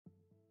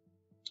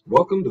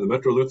Welcome to the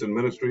Metro Lutheran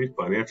Ministry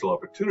Financial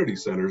Opportunity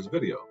Center's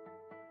video.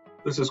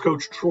 This is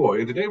Coach Troy,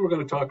 and today we're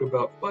going to talk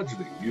about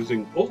budgeting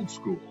using old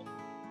school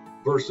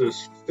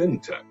versus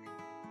FinTech,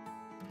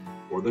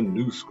 or the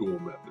new school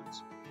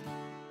methods.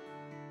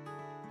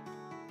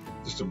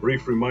 Just a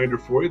brief reminder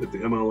for you that the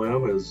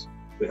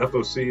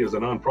FOC is a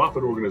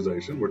nonprofit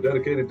organization. We're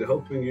dedicated to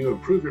helping you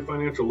improve your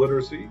financial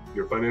literacy,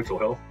 your financial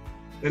health,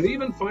 and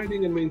even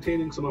finding and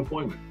maintaining some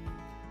employment.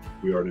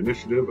 We are an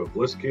initiative of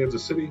Bliss,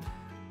 Kansas City,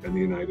 and the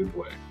United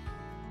Way.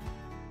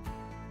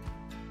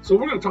 So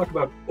we're going to talk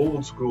about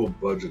old school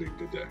budgeting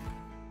today.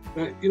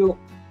 Now,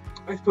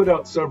 I've put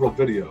out several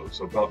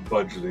videos about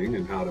budgeting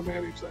and how to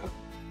manage that,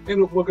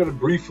 and we're going to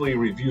briefly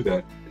review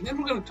that, and then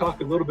we're going to talk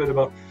a little bit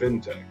about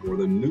FinTech, or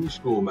the new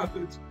school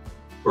methods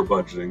for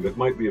budgeting that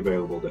might be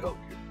available to help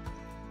you.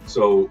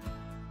 So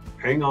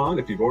hang on,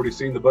 if you've already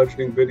seen the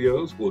budgeting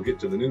videos, we'll get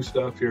to the new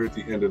stuff here at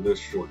the end of this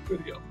short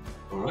video.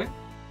 All right,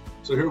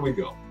 so here we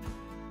go.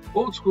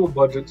 Old school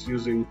budgets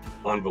using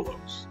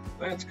envelopes.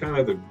 That's kind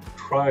of the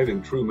tried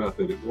and true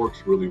method. It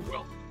works really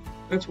well.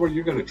 That's where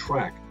you're going to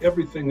track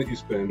everything that you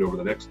spend over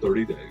the next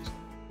 30 days.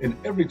 And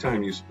every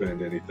time you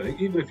spend anything,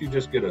 even if you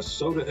just get a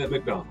soda at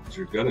McDonald's,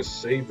 you're going to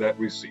save that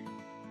receipt.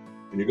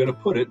 And you're going to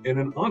put it in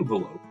an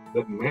envelope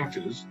that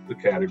matches the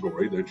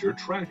category that you're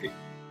tracking.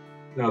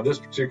 Now, this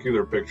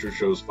particular picture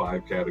shows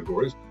 5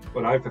 categories,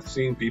 but I've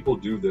seen people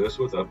do this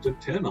with up to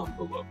 10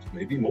 envelopes,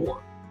 maybe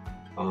more.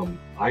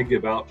 I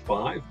give out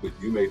 5, but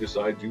you may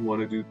decide you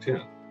want to do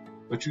 10.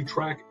 But you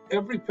track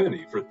every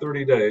penny for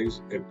 30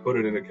 days and put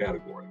it in a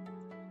category.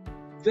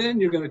 Then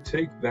you're going to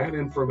take that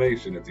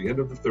information at the end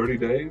of the 30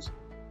 days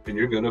and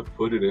you're going to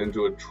put it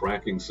into a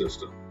tracking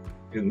system.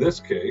 In this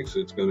case,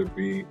 it's going to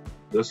be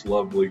this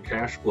lovely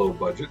cash flow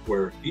budget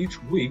where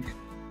each week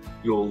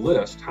you'll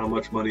list how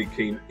much money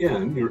came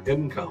in, your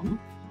income,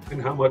 and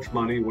how much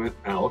money went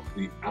out,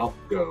 the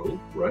outgo,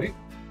 right?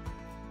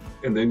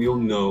 And then you'll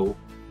know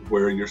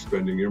where you're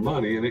spending your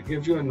money, and it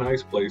gives you a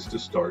nice place to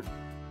start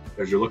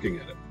as you're looking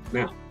at it.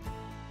 Now,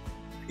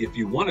 if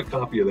you want a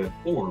copy of that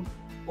form,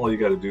 all you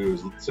got to do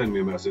is send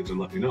me a message and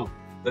let me know.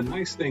 The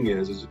nice thing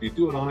is if you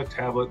do it on a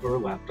tablet or a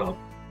laptop,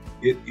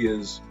 it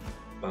is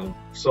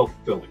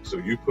self-filling. So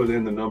you put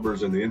in the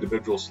numbers in the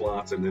individual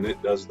slots, and then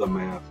it does the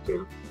math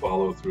to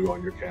follow through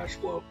on your cash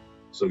flow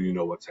so you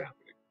know what's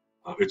happening.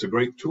 It's a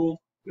great tool,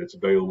 and it's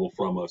available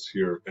from us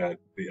here at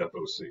the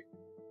FOC.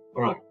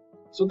 All right.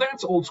 So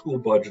that's old school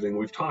budgeting.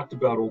 We've talked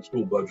about old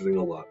school budgeting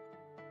a lot.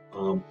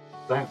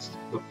 That's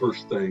the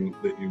first thing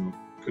that you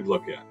could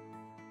look at.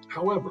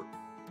 However,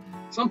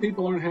 some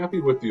people aren't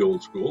happy with the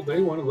old school.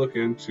 They want to look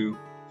into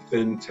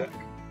FinTech.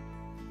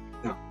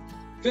 Now,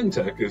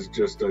 FinTech is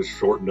just a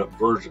shortened up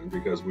version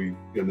because we,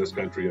 in this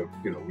country,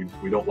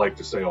 we don't like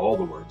to say all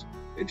the words.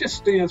 It just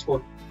stands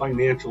for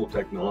financial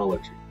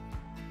technology.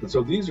 And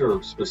so these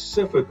are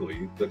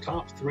specifically the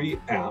top 3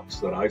 apps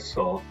that I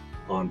saw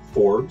on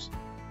Forbes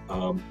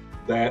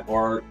that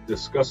are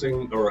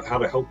discussing or how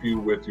to help you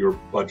with your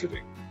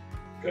budgeting.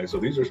 Okay, so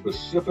these are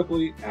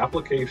specifically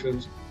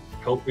applications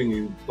helping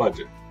you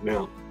budget.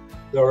 Now,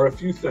 there are a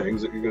few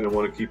things that you're going to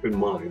want to keep in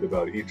mind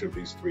about each of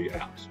these 3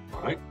 apps.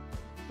 All right.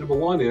 Number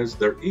one is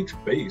they're each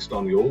based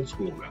on the old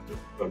school method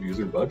of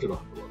using budget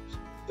envelopes.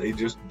 They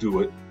just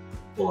do it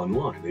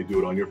online. They do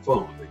it on your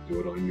phone. They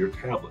do it on your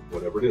tablet,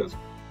 whatever it is.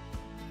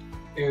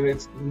 And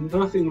it's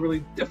nothing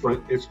really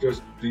different. It's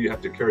just, do you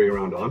have to carry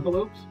around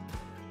envelopes?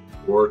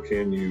 Or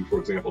can you, for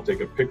example,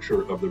 take a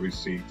picture of the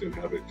receipt and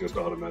have it just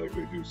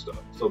automatically do stuff?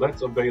 So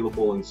that's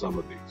available in some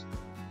of these.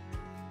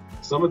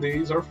 Some of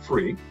these are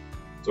free,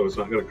 so it's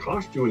not going to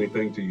cost you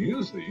anything to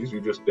use these.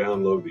 You just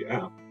download the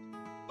app.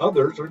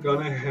 Others are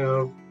going to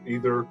have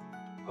either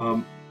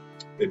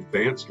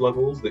advanced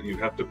levels that you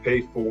have to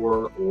pay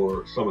for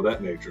or some of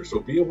that nature. So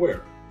be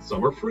aware.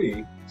 Some are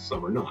free,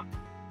 some are not.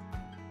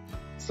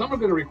 Some are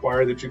going to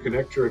require that you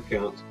connect your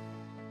account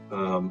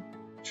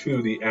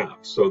to the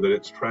app so that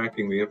it's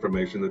tracking the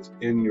information that's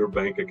in your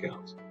bank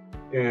accounts.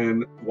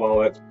 And while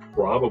that's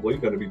probably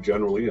going to be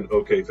generally an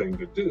okay thing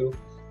to do,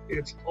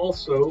 it's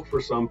also for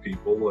some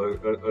people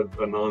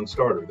a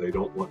non-starter. They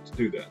don't want to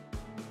do that.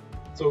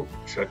 So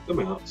check them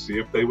out, see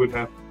if they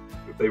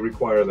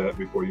require that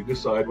before you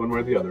decide one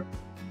way or the other.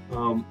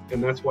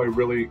 And that's why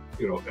really,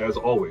 as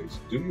always,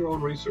 do your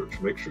own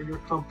research. Make sure you're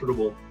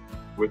comfortable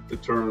with the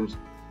terms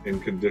and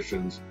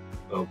conditions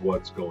of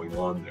what's going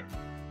on there.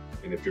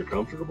 And if you're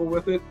comfortable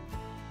with it,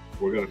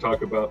 we're going to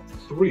talk about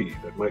 3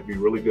 that might be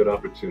really good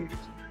opportunities.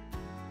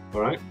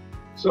 All right.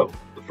 So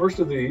the first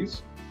of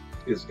these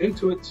is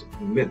Intuit's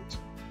Mint.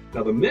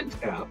 Now, the Mint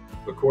app,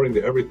 according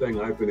to everything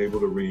I've been able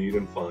to read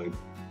and find,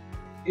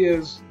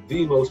 is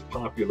the most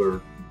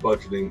popular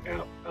budgeting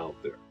app out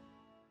there.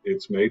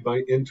 It's made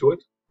by Intuit,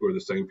 who are the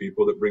same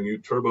people that bring you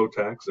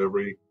TurboTax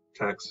every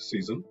tax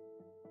season.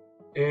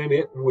 And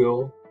it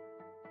will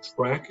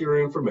track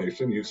your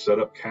information. You set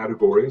up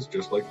categories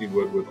just like you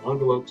would with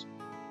envelopes.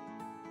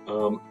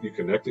 You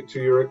connect it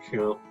to your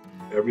account.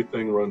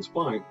 Everything runs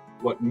fine.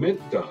 What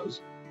Mint does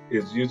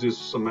is uses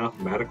some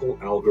mathematical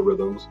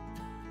algorithms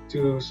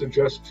to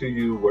suggest to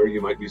you where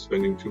you might be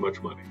spending too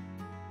much money.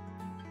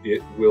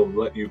 It will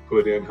let you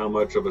put in how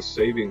much of a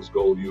savings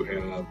goal you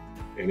have,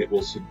 and it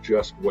will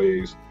suggest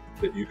ways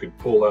that you could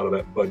pull out of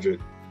that budget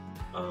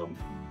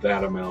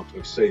that amount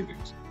of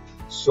savings.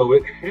 So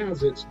it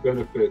has its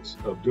benefits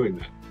of doing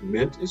that.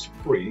 Mint is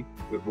free.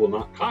 It will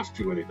not cost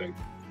you anything.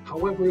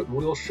 However, it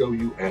will show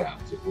you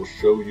ads. It will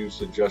show you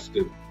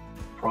suggested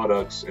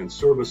products and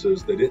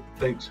services that it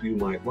thinks you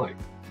might like.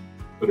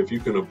 But if you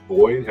can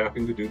avoid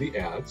having to do the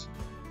ads,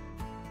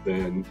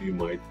 then you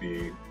might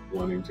be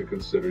wanting to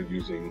consider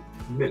using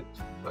Mint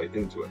by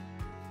Intuit.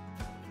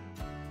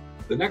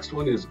 The next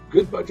one is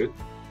GoodBudget.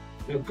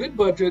 Now,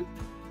 GoodBudget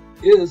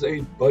is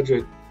a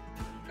budget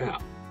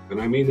app,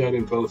 and I mean that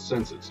in both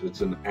senses.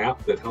 It's an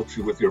app that helps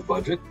you with your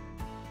budget.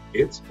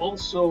 It's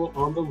also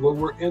on the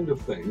lower end of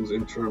things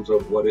in terms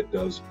of what it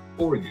does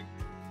for you.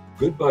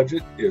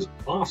 GoodBudget is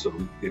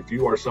awesome if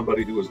you are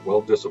somebody who is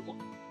well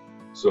disciplined.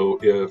 So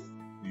if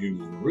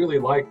you really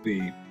like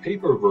the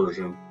paper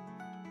version,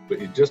 but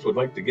you just would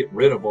like to get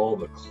rid of all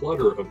the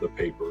clutter of the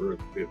paper,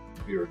 if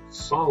you're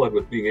solid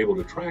with being able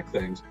to track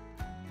things,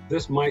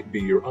 this might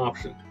be your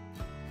option.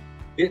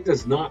 It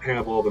does not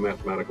have all the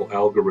mathematical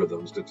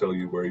algorithms to tell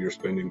you where you're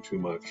spending too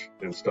much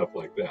and stuff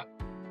like that.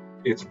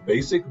 Its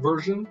basic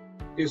version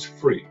is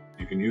free.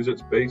 You can use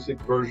its basic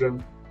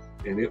version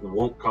and it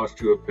won't cost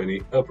you a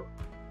penny ever.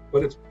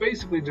 But it's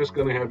basically just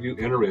going to have you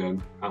enter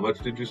in how much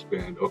did you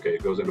spend, okay,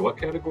 it goes into what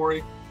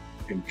category,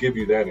 and give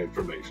you that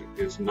information.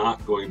 It's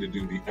not going to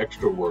do the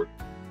extra work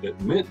that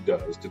Mint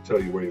does to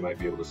tell you where you might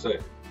be able to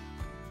save.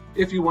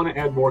 If you want to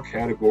add more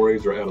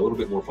categories or add a little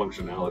bit more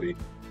functionality,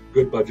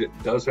 GoodBudget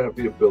does have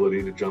the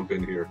ability to jump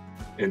in here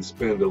and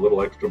spend a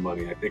little extra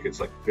money. I think it's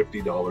like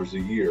 $50 a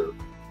year,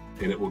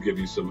 and it will give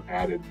you some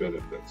added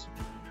benefits.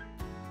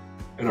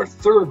 And our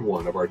third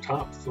one of our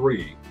top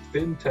 3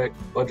 FinTech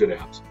budget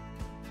apps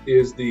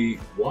is the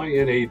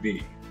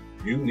YNAB,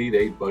 You Need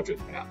a Budget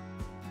app.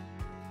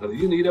 Now, the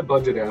You Need a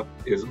Budget app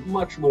is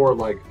much more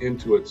like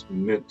Intuit's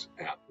Mint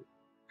app,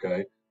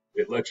 okay?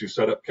 It lets you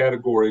set up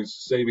categories,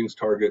 savings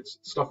targets,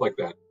 stuff like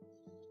that.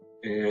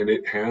 And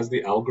it has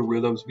the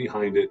algorithms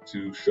behind it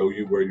to show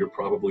you where you're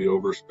probably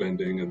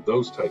overspending and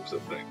those types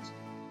of things.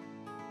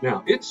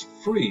 Now, it's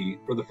free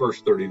for the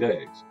first 30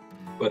 days,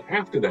 but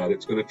after that,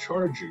 it's going to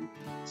charge you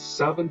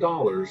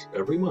 $7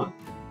 every month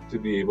to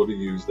be able to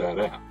use that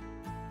app.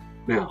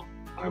 Now,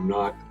 I'm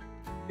not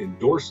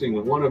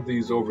endorsing one of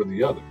these over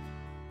the other,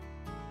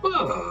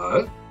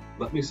 but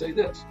let me say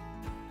this.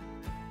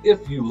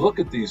 If you look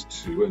at these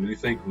two and you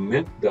think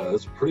Mint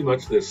does pretty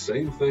much the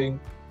same thing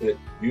that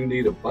You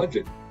Need a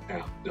Budget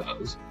app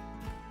does,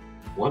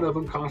 one of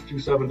them costs you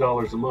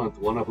 $7 a month,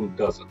 one of them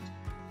doesn't.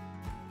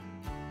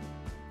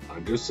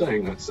 I'm just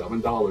saying that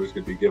 $7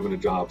 could be given a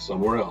job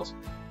somewhere else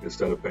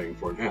instead of paying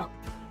for an app.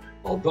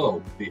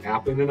 Although the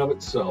app in and of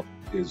itself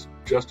is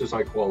just as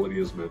high quality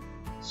as Mint,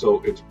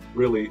 so it's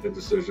really a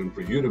decision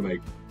for you to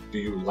make. Do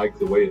you like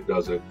the way it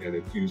does it and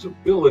its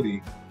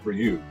usability for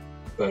you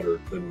better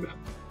than Mint?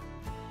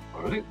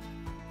 All right?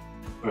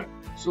 All right.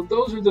 So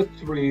those are the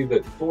 3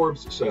 that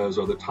Forbes says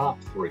are the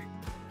top 3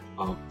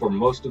 for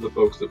most of the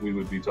folks that we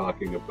would be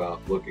talking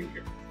about looking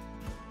here.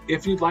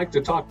 If you'd like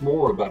to talk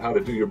more about how to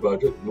do your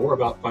budget, more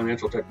about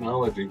financial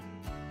technology,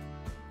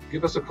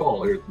 give us a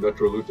call here at the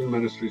Metro Lutheran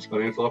Ministries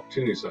Financial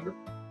Opportunity Center.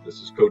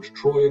 This is Coach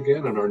Troy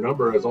again, and our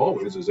number, as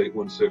always, is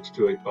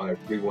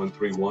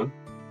 816-285-3131.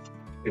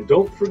 And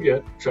don't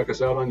forget, check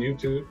us out on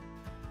YouTube,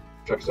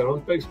 check us out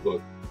on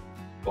Facebook,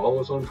 follow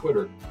us on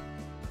Twitter,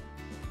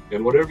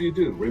 and whatever you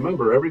do,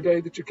 remember every day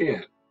that you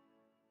can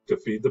to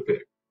feed the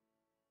pig.